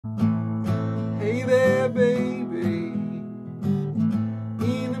there, baby,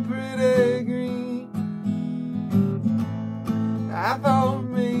 in the pretty green. I thought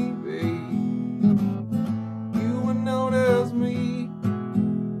maybe you would notice me.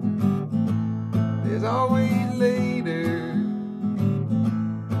 There's always later,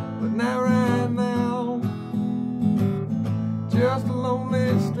 but not right now. Just a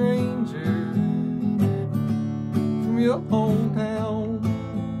lonely stranger from your hometown.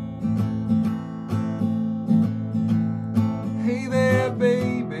 Hey there,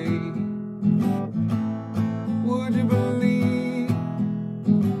 baby, would you believe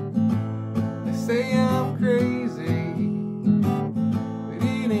they say I'm crazy, but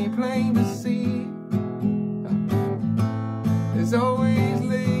it ain't plain to see. There's always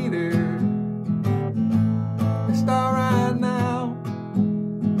later, let's start right now.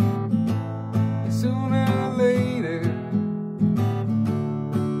 And sooner or later,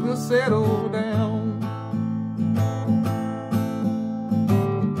 we'll settle down.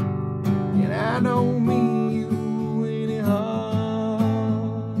 And I don't mean you any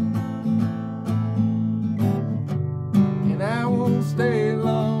harm, and I won't stay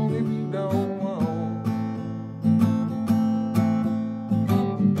long if you don't want.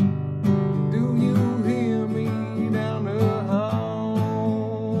 Do you hear me down the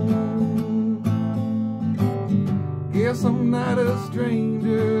hall? Guess I'm not a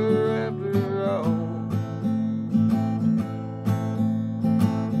stranger after all.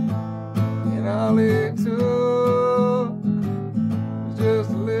 And all it took was just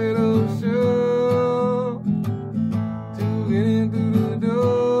a little shove to get in through the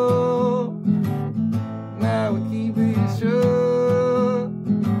door. Now we keep it shut,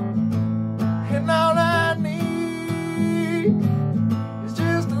 and all I need is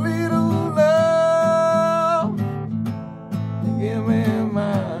just a little love to give me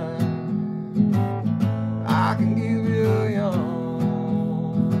mine. I can give you yours.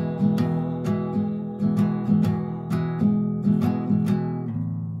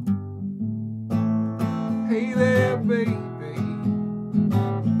 Hey there, baby,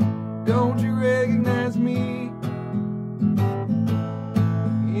 don't you recognize me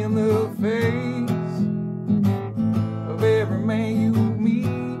in the face of every man you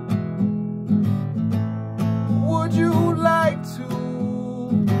meet? Would you like to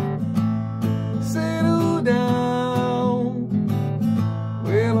settle down?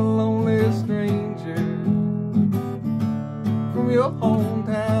 Well, a lonely stranger from your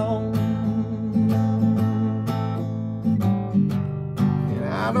hometown.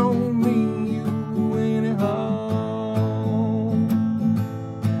 I don't mean you any harm,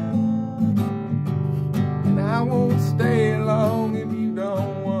 and I won't stay long if you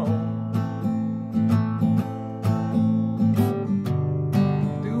don't want.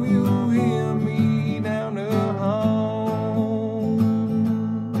 Do you hear me down the hall?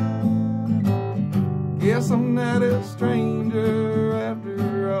 Guess I'm not a stranger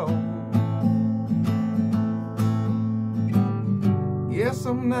after all. Yes,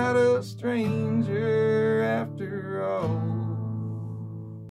 I'm not a stranger after all.